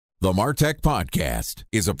The MarTech Podcast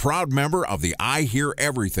is a proud member of the I Hear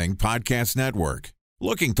Everything Podcast Network.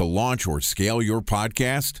 Looking to launch or scale your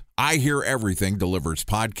podcast? I Hear Everything delivers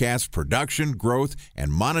podcast production, growth,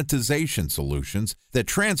 and monetization solutions that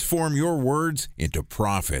transform your words into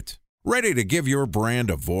profit. Ready to give your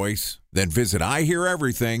brand a voice? Then visit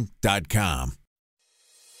iheareverything.com.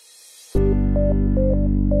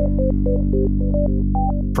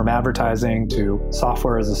 From advertising to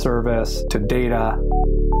software as a service to data.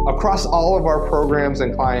 Across all of our programs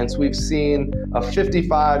and clients, we've seen a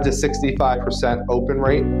 55 to 65% open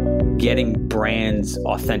rate. Getting brands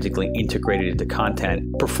authentically integrated into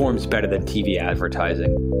content performs better than TV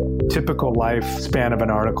advertising. Typical lifespan of an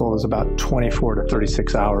article is about 24 to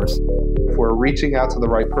 36 hours. If we're reaching out to the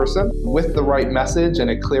right person with the right message and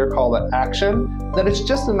a clear call to action, then it's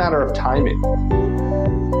just a matter of timing.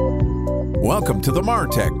 Welcome to the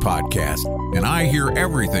MarTech Podcast, an I Hear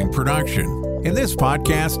Everything production. In this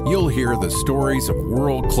podcast, you'll hear the stories of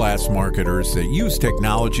world-class marketers that use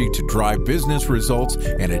technology to drive business results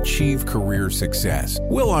and achieve career success.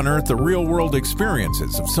 We'll unearth the real-world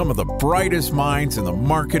experiences of some of the brightest minds in the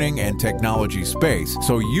marketing and technology space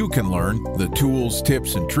so you can learn the tools,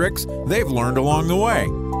 tips, and tricks they've learned along the way.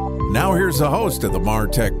 Now here's the host of the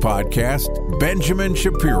MarTech Podcast, Benjamin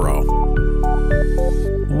Shapiro.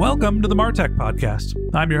 Welcome to the MarTech Podcast.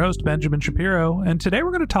 I'm your host, Benjamin Shapiro, and today we're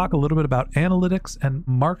going to talk a little bit about analytics and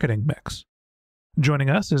marketing mix. Joining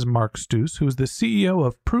us is Mark Stouse, who is the CEO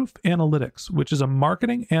of Proof Analytics, which is a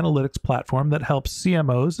marketing analytics platform that helps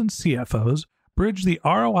CMOs and CFOs bridge the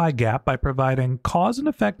ROI gap by providing cause and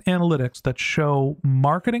effect analytics that show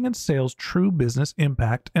marketing and sales true business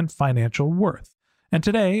impact and financial worth. And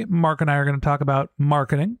today, Mark and I are going to talk about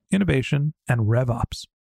marketing, innovation, and RevOps.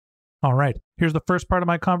 All right, here's the first part of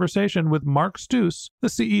my conversation with Mark Stouse, the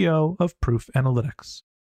CEO of Proof Analytics.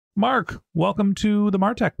 Mark, welcome to the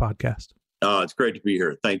MarTech Podcast. Oh, it's great to be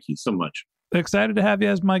here. Thank you so much. Excited to have you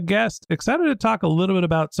as my guest. Excited to talk a little bit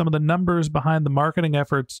about some of the numbers behind the marketing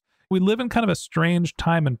efforts. We live in kind of a strange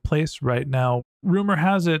time and place right now. Rumor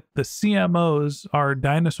has it the CMOs are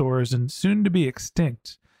dinosaurs and soon to be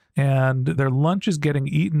extinct, and their lunch is getting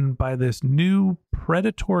eaten by this new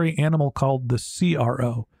predatory animal called the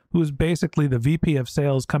CRO, who is basically the VP of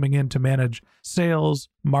sales coming in to manage sales,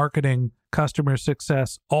 marketing, customer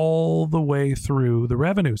success, all the way through the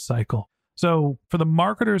revenue cycle. So for the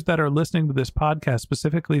marketers that are listening to this podcast,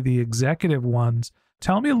 specifically the executive ones,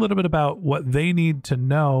 tell me a little bit about what they need to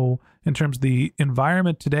know in terms of the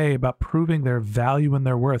environment today about proving their value and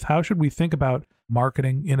their worth. How should we think about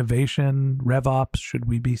marketing, innovation, RevOps? Should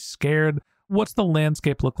we be scared? What's the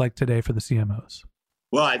landscape look like today for the CMOs?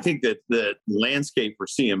 Well, I think that the landscape for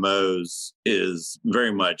CMOs is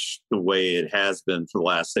very much the way it has been for the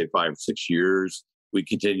last, say, 5 or 6 years. We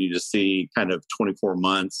continue to see kind of 24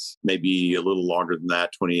 months, maybe a little longer than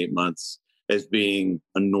that, 28 months, as being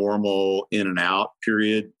a normal in and out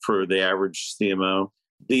period for the average CMO.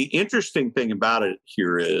 The interesting thing about it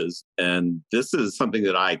here is, and this is something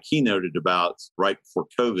that I keynoted about right before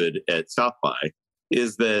COVID at South by,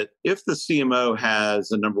 is that if the CMO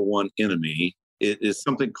has a number one enemy, it is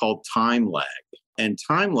something called time lag. And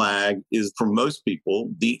time lag is, for most people,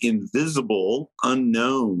 the invisible,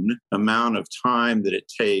 unknown amount of time that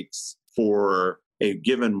it takes for a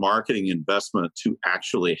given marketing investment to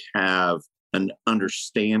actually have an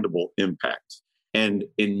understandable impact. And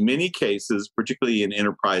in many cases, particularly in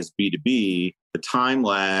enterprise B2B, the time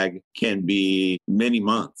lag can be many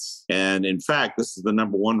months. And in fact, this is the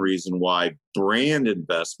number one reason why brand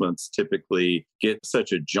investments typically get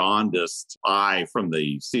such a jaundiced eye from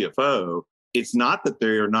the CFO. It's not that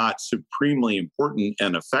they are not supremely important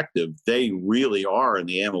and effective. They really are, and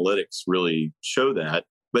the analytics really show that.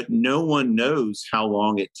 But no one knows how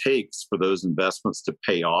long it takes for those investments to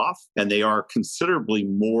pay off. And they are considerably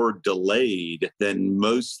more delayed than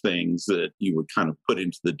most things that you would kind of put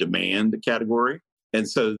into the demand category. And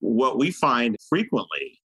so what we find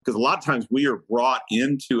frequently, because a lot of times we are brought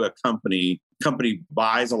into a company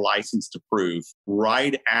buys a license to Proof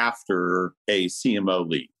right after a CMO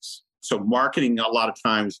leaves. So marketing a lot of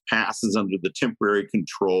times passes under the temporary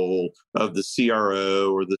control of the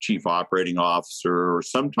CRO or the chief operating officer, or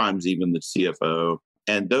sometimes even the CFO.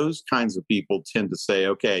 And those kinds of people tend to say,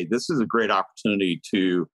 okay, this is a great opportunity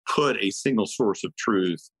to put a single source of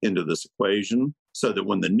truth into this equation so that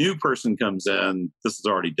when the new person comes in, this is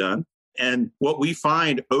already done. And what we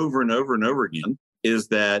find over and over and over again is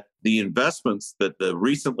that the investments that the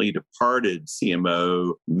recently departed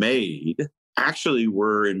CMO made actually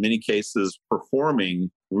were in many cases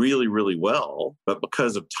performing really, really well. But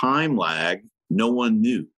because of time lag, no one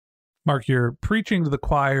knew. Mark, you're preaching to the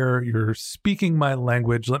choir. You're speaking my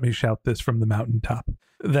language. Let me shout this from the mountaintop.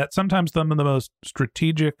 That sometimes some of the most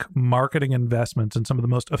strategic marketing investments and some of the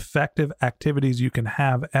most effective activities you can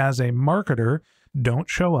have as a marketer don't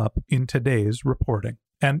show up in today's reporting.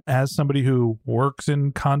 And as somebody who works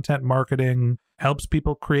in content marketing, helps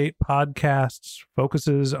people create podcasts,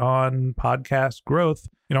 focuses on podcast growth,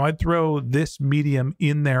 I'd throw this medium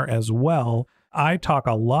in there as well. I talk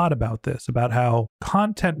a lot about this, about how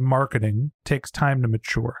content marketing takes time to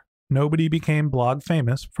mature. Nobody became blog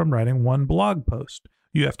famous from writing one blog post.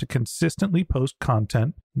 You have to consistently post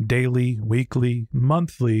content daily, weekly,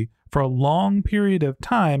 monthly for a long period of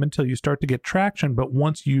time until you start to get traction. But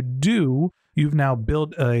once you do, you've now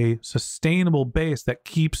built a sustainable base that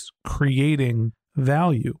keeps creating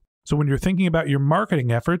value. So when you're thinking about your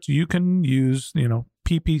marketing efforts, you can use,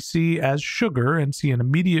 PPC as sugar and see an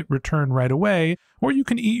immediate return right away, or you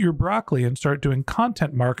can eat your broccoli and start doing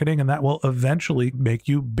content marketing, and that will eventually make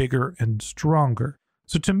you bigger and stronger.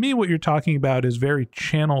 So to me, what you're talking about is very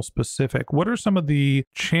channel specific. What are some of the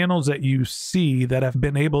channels that you see that have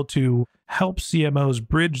been able to help CMOs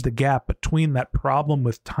bridge the gap between that problem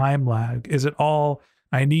with time lag? Is it all,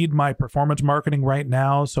 I need my performance marketing right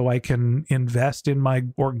now so I can invest in my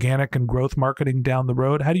organic and growth marketing down the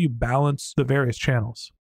road? How do you balance the various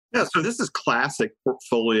channels? Yeah, so this is classic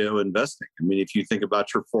portfolio investing. I mean, if you think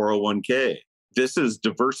about your 401k, this is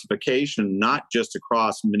diversification, not just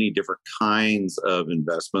across many different kinds of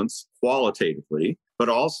investments qualitatively, but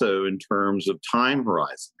also in terms of time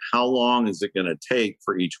horizon. How long is it going to take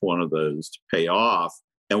for each one of those to pay off?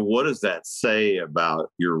 And what does that say about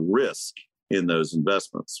your risk in those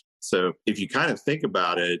investments? So if you kind of think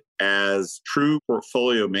about it as true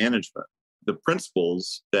portfolio management, the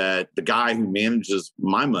principles that the guy who manages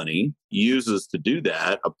my money uses to do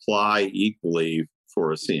that apply equally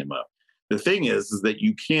for a CMO. The thing is that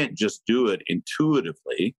you can't just do it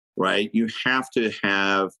intuitively, right? You have to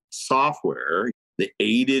have software. The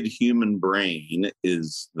aided human brain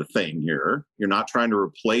is the thing here. You're not trying to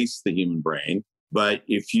replace the human brain, but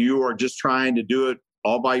if you are just trying to do it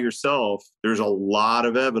all by yourself, there's a lot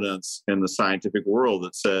of evidence in the scientific world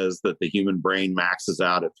that says that the human brain maxes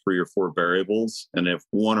out at 3 or 4 variables. And if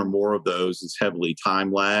one or more of those is heavily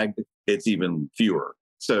time lagged, it's even fewer.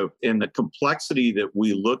 So in the complexity that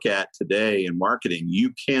we look at today in marketing,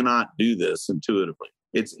 you cannot do this intuitively.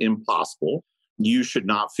 It's impossible. You should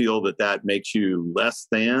not feel that that makes you less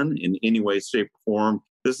than in any way, shape, or form.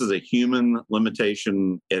 This is a human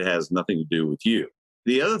limitation. It has nothing to do with you.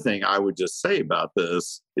 The other thing I would just say about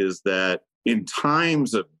this is that in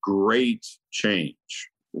times of great change,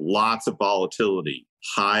 lots of volatility,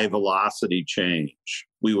 high velocity change,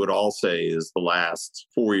 we would all say is the last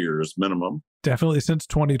 4 years minimum. Definitely since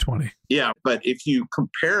 2020. Yeah, but if you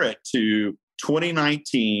compare it to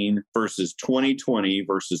 2019 versus 2020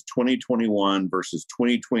 versus 2021 versus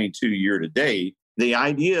 2022 year to date, the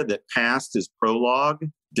idea that past is prologue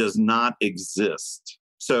does not exist.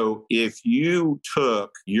 So if you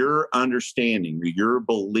took your understanding, your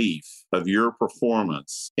belief of your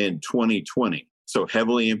performance in 2020, so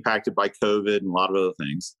heavily impacted by COVID and a lot of other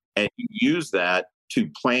things, and you use that to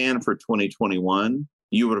plan for 2021,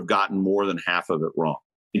 you would have gotten more than half of it wrong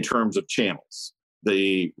in terms of channels.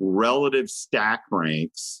 The relative stack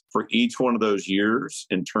ranks for each one of those years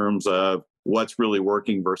in terms of what's really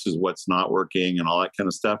working versus what's not working and all that kind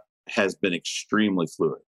of stuff has been extremely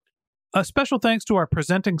fluid. A special thanks to our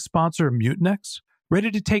presenting sponsor, Mutinex.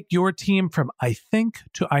 Ready to take your team from I think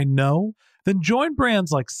to I know? Then join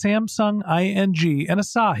brands like Samsung, ING, and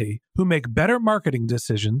Asahi who make better marketing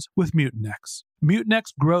decisions with Mutinex. Mutinex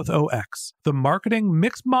Growth OX, the marketing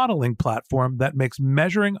mix modeling platform that makes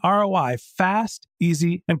measuring ROI fast,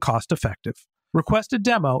 easy, and cost-effective. Request a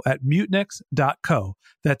demo at mutinex.co.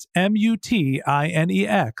 That's MUTINEX.co.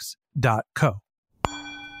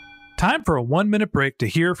 Time for a 1-minute break to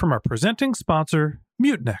hear from our presenting sponsor,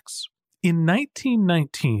 Mutinex. In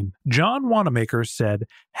 1919, John Wanamaker said,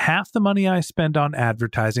 "Half the money I spend on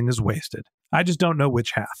advertising is wasted. I just don't know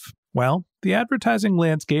which half." Well, the advertising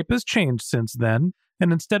landscape has changed since then,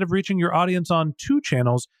 and instead of reaching your audience on 2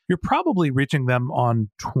 channels, you're probably reaching them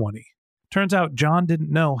on 20. Turns out John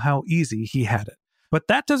didn't know how easy he had it. But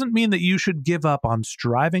that doesn't mean that you should give up on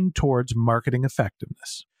striving towards marketing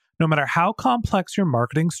effectiveness. No matter how complex your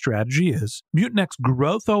marketing strategy is, Mutinex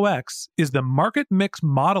Growth OX is the market mix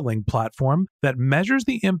modeling platform that measures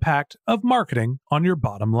the impact of marketing on your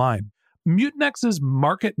bottom line. Mutinex's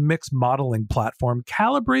market mix modeling platform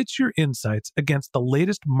calibrates your insights against the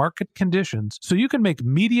latest market conditions so you can make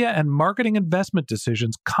media and marketing investment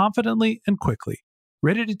decisions confidently and quickly.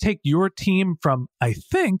 Ready to take your team from I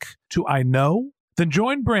think to I know? Then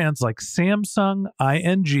join brands like Samsung,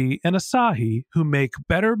 ING, and Asahi who make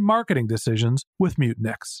better marketing decisions with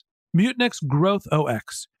Mutinex. Mutinex Growth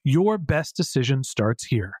OX. Your best decision starts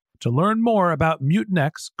here. To learn more about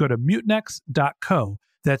Mutinex, go to mutinex.co.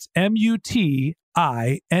 That's MUTINEX.co.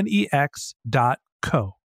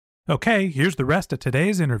 Okay, here's the rest of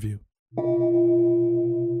today's interview.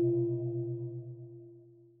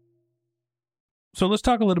 So let's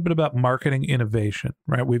talk a little bit about marketing innovation,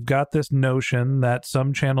 right? We've got this notion that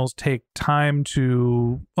some channels take time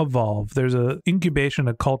to evolve. There's an incubation,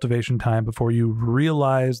 a cultivation time before you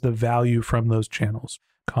realize the value from those channels.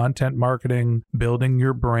 Content marketing, building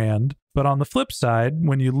your brand. But on the flip side,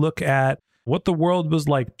 when you look at what the world was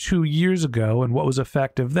like 2 years ago and what was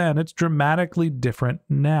effective then, it's dramatically different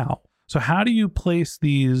now. So how do you place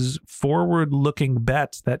these forward-looking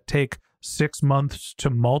bets that take 6 months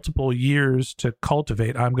to multiple years to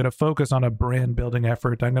cultivate? I'm going to focus on a brand building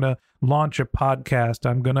effort. I'm going to launch a podcast.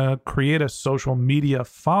 I'm going to create a social media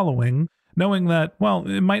following, knowing that, well,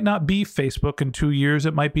 it might not be Facebook in 2 years.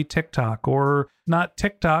 It might be TikTok, or not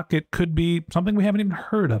TikTok. It could be something we haven't even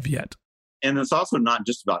heard of yet. And it's also not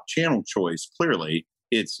just about channel choice, clearly.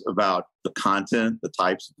 It's about the content, the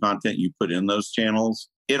types of content you put in those channels.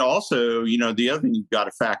 It also, the other thing you've got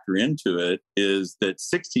to factor into it is that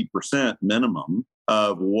 60% minimum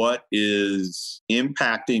of what is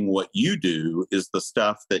impacting what you do is the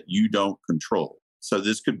stuff that you don't control. So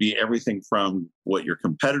this could be everything from what your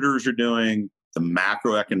competitors are doing, the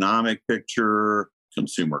macroeconomic picture,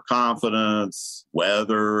 consumer confidence,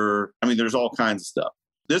 weather. There's all kinds of stuff.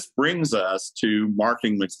 This brings us to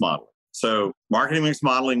marketing mix modeling. So marketing mix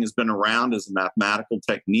modeling has been around as a mathematical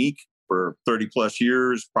technique for 30 plus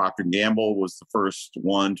years. Procter & Gamble was the first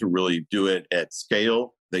one to really do it at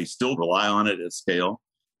scale. They still rely on it at scale.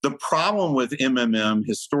 The problem with MMM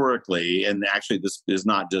historically, and actually this is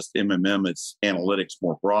not just MMM, it's analytics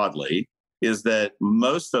more broadly, is that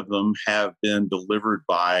most of them have been delivered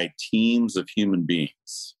by teams of human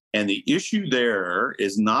beings. And the issue there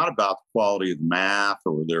is not about the quality of the math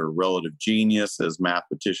or their relative genius as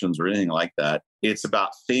mathematicians or anything like that. It's about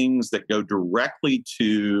things that go directly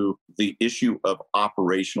to the issue of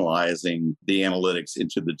operationalizing the analytics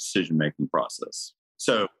into the decision-making process.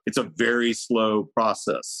 So it's a very slow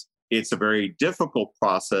process. It's a very difficult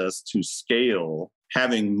process to scale.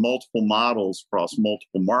 Having multiple models across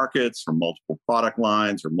multiple markets or multiple product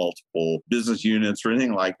lines or multiple business units or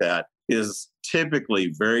anything like that is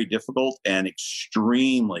typically very difficult and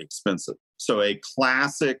extremely expensive. So a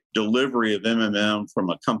classic delivery of MMM from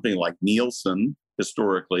a company like Nielsen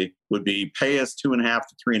historically would be pay us $2.5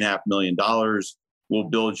 to $3.5 million. We'll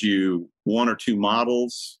build you 1 or 2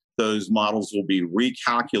 models. Those models will be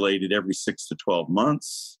recalculated every 6 to 12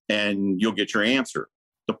 months, and you'll get your answer.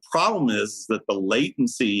 The problem is that the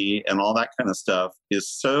latency and all that kind of stuff is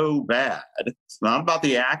so bad. It's not about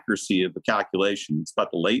the accuracy of the calculation. It's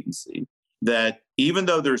about the latency, that even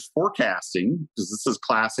though there's forecasting, because this is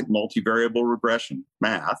classic multivariable regression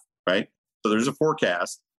math, right? So there's a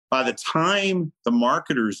forecast. By the time the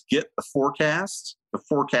marketers get the forecast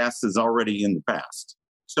is already in the past.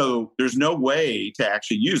 So there's no way to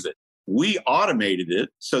actually use it. We automated it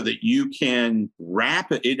so that you can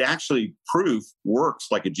wrap it. It actually proof works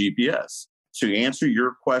like a GPS. To answer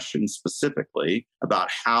your question specifically about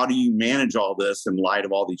how do you manage all this in light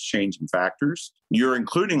of all these changing factors, you're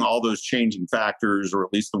including all those changing factors, or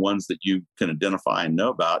at least the ones that you can identify and know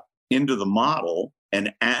about, into the model.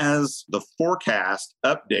 And as the forecast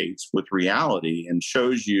updates with reality and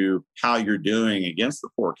shows you how you're doing against the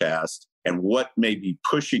forecast and what may be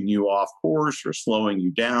pushing you off course or slowing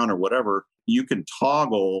you down or whatever, you can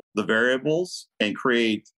toggle the variables and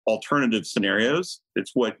create alternative scenarios.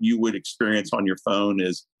 It's what you would experience on your phone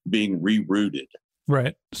as being rerouted.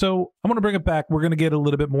 Right. So I'm going to bring it back. We're going to get a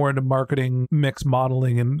little bit more into marketing mix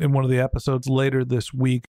modeling in one of the episodes later this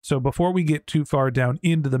week. So before we get too far down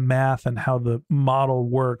into the math and how the model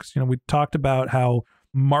works, we talked about how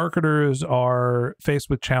marketers are faced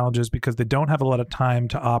with challenges because they don't have a lot of time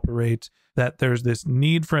to operate, that there's this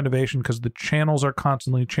need for innovation because the channels are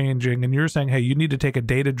constantly changing. And you're saying, hey, you need to take a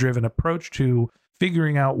data-driven approach to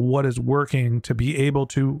figuring out what is working to be able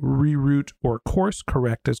to reroute or course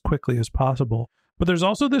correct as quickly as possible. But there's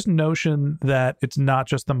also this notion that it's not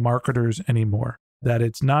just the marketers anymore, that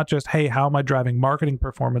it's not just, hey, how am I driving marketing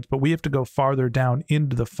performance, but we have to go farther down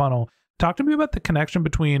into the funnel. Talk to me about the connection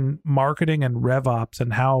between marketing and RevOps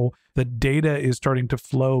and how the data is starting to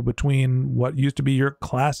flow between what used to be your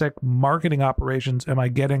classic marketing operations. Am I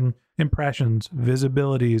getting impressions,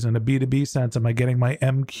 visibilities in a B2B sense? Am I getting my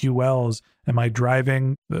MQLs? Am I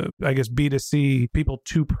driving, B2C people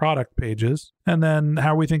to product pages? And then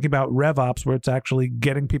how are we thinking about RevOps, where it's actually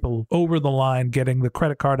getting people over the line, getting the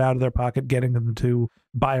credit card out of their pocket, getting them to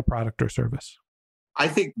buy a product or service? I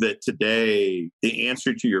think that today, the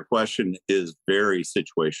answer to your question is very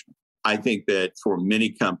situational. I think that for many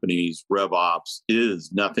companies, RevOps is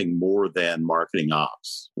nothing more than marketing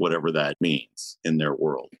ops, whatever that means in their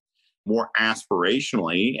world. More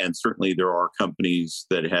aspirationally, and certainly there are companies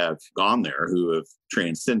that have gone there who have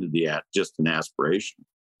transcended just an aspiration.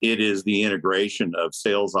 It is the integration of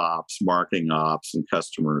sales ops, marketing ops, and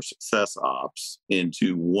customer success ops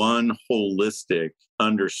into one holistic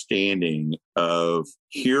understanding of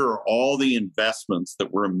here are all the investments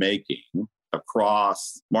that we're making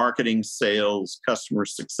across marketing, sales, customer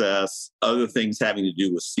success, other things having to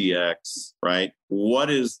do with CX, right? What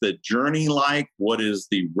is the journey like? What is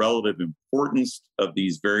the relative importance of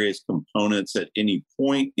these various components at any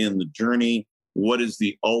point in the journey? What is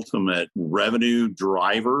the ultimate revenue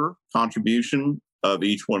driver contribution of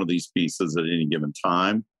each one of these pieces at any given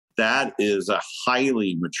time? That is a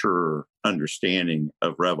highly mature understanding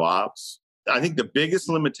of RevOps. I think the biggest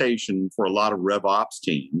limitation for a lot of RevOps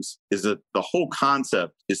teams is that the whole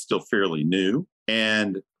concept is still fairly new,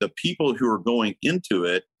 and the people who are going into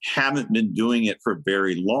it haven't been doing it for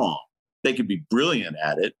very long. They could be brilliant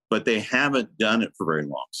at it, but they haven't done it for very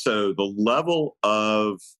long. So the level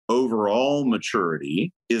of overall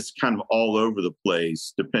maturity is kind of all over the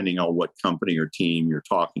place, depending on what company or team you're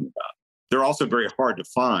talking about. They're also very hard to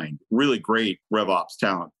find. Really great RevOps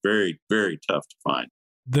talent, very, very tough to find.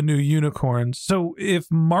 The new unicorns. So if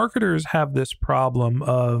marketers have this problem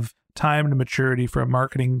of time to maturity for a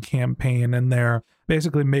marketing campaign and they're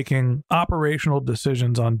basically making operational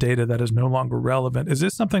decisions on data that is no longer relevant, is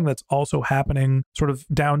this something that's also happening sort of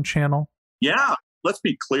down channel? Yeah, let's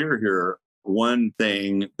be clear here. One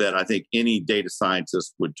thing that I think any data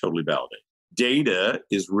scientist would totally validate. Data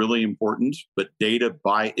is really important, but data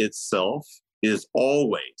by itself is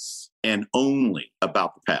always and only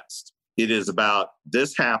about the past. It is about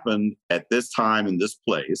this happened at this time in this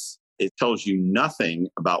place. It tells you nothing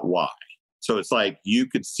about why. So it's like you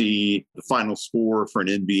could see the final score for an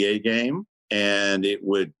NBA game and it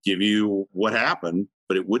would give you what happened,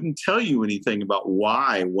 but it wouldn't tell you anything about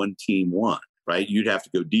why one team won, right? You'd have to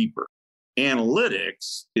go deeper.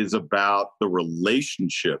 Analytics is about the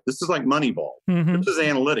relationship. This is like Moneyball. This is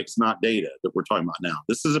analytics, not data that we're talking about now.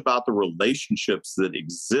 This is about the relationships that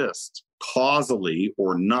exist causally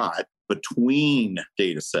or not between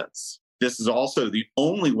data sets. This is also the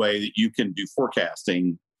only way that you can do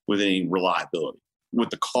forecasting with any reliability,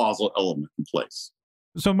 with the causal element in place.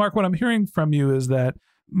 So, Mark, what I'm hearing from you is that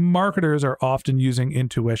marketers are often using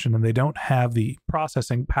intuition and they don't have the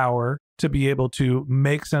processing power to be able to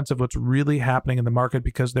make sense of what's really happening in the market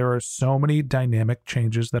because there are so many dynamic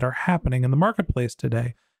changes that are happening in the marketplace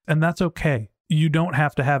today. And that's okay. You don't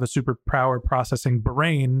have to have a superpower processing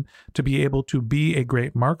brain to be able to be a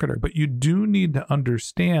great marketer, but you do need to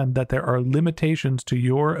understand that there are limitations to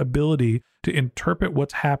your ability to interpret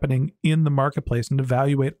what's happening in the marketplace and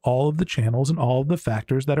evaluate all of the channels and all of the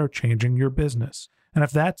factors that are changing your business. And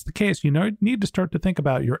if that's the case, you need to start to think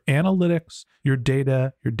about your analytics, your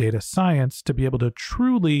data science to be able to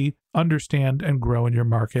truly understand and grow in your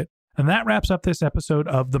market. And that wraps up this episode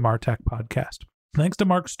of the MarTech Podcast. Thanks to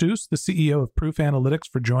Mark Stouse, the CEO of Proof Analytics,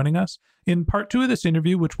 for joining us. In part 2 of this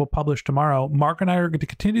interview, which we'll publish tomorrow, Mark and I are going to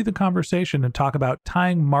continue the conversation and talk about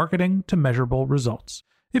tying marketing to measurable results.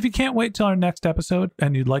 If you can't wait till our next episode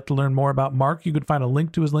and you'd like to learn more about Mark, you can find a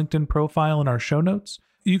link to his LinkedIn profile in our show notes.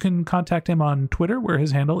 You can contact him on Twitter, where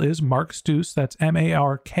his handle is Mark Stouse, that's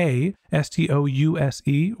MarkStouse,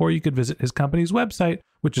 or you could visit his company's website,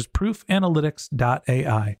 which is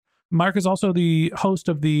proofanalytics.ai. Mark is also the host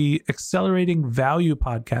of the Accelerating Value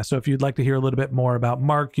podcast. So if you'd like to hear a little bit more about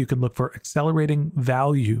Mark, you can look for Accelerating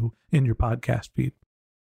Value in your podcast feed.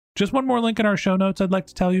 Just one more link in our show notes I'd like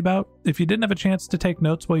to tell you about. If you didn't have a chance to take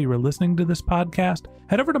notes while you were listening to this podcast,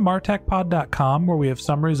 head over to martechpod.com, where we have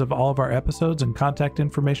summaries of all of our episodes and contact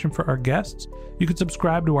information for our guests. You can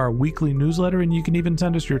subscribe to our weekly newsletter, and you can even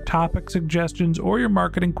send us your topic suggestions or your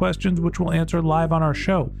marketing questions, which we'll answer live on our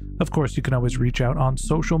show. Of course, you can always reach out on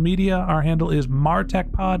social media. Our handle is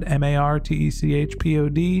MarTechPod,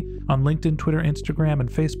 MarTechPod, on LinkedIn, Twitter, Instagram, and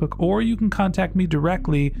Facebook, or you can contact me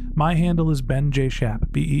directly. My handle is Ben J. Shap,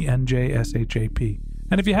 BenJShap.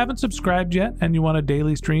 And if you haven't subscribed yet and you want a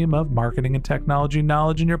daily stream of marketing and technology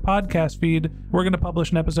knowledge in your podcast feed, we're going to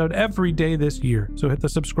publish an episode every day this year. So hit the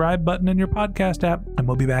subscribe button in your podcast app and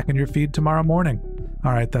we'll be back in your feed tomorrow morning.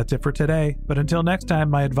 All right, that's it for today. But until next time,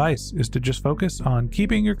 my advice is to just focus on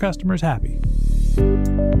keeping your customers happy.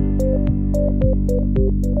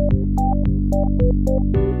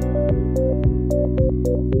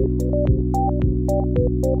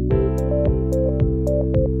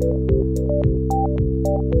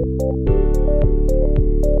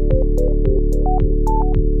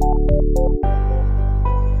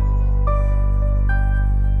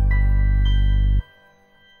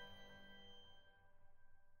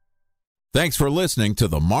 Thanks for listening to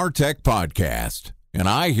the MarTech Podcast, an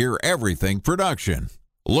I Hear Everything production.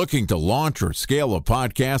 Looking to launch or scale a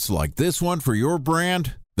podcast like this one for your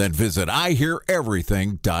brand? Then visit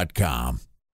iheareverything.com.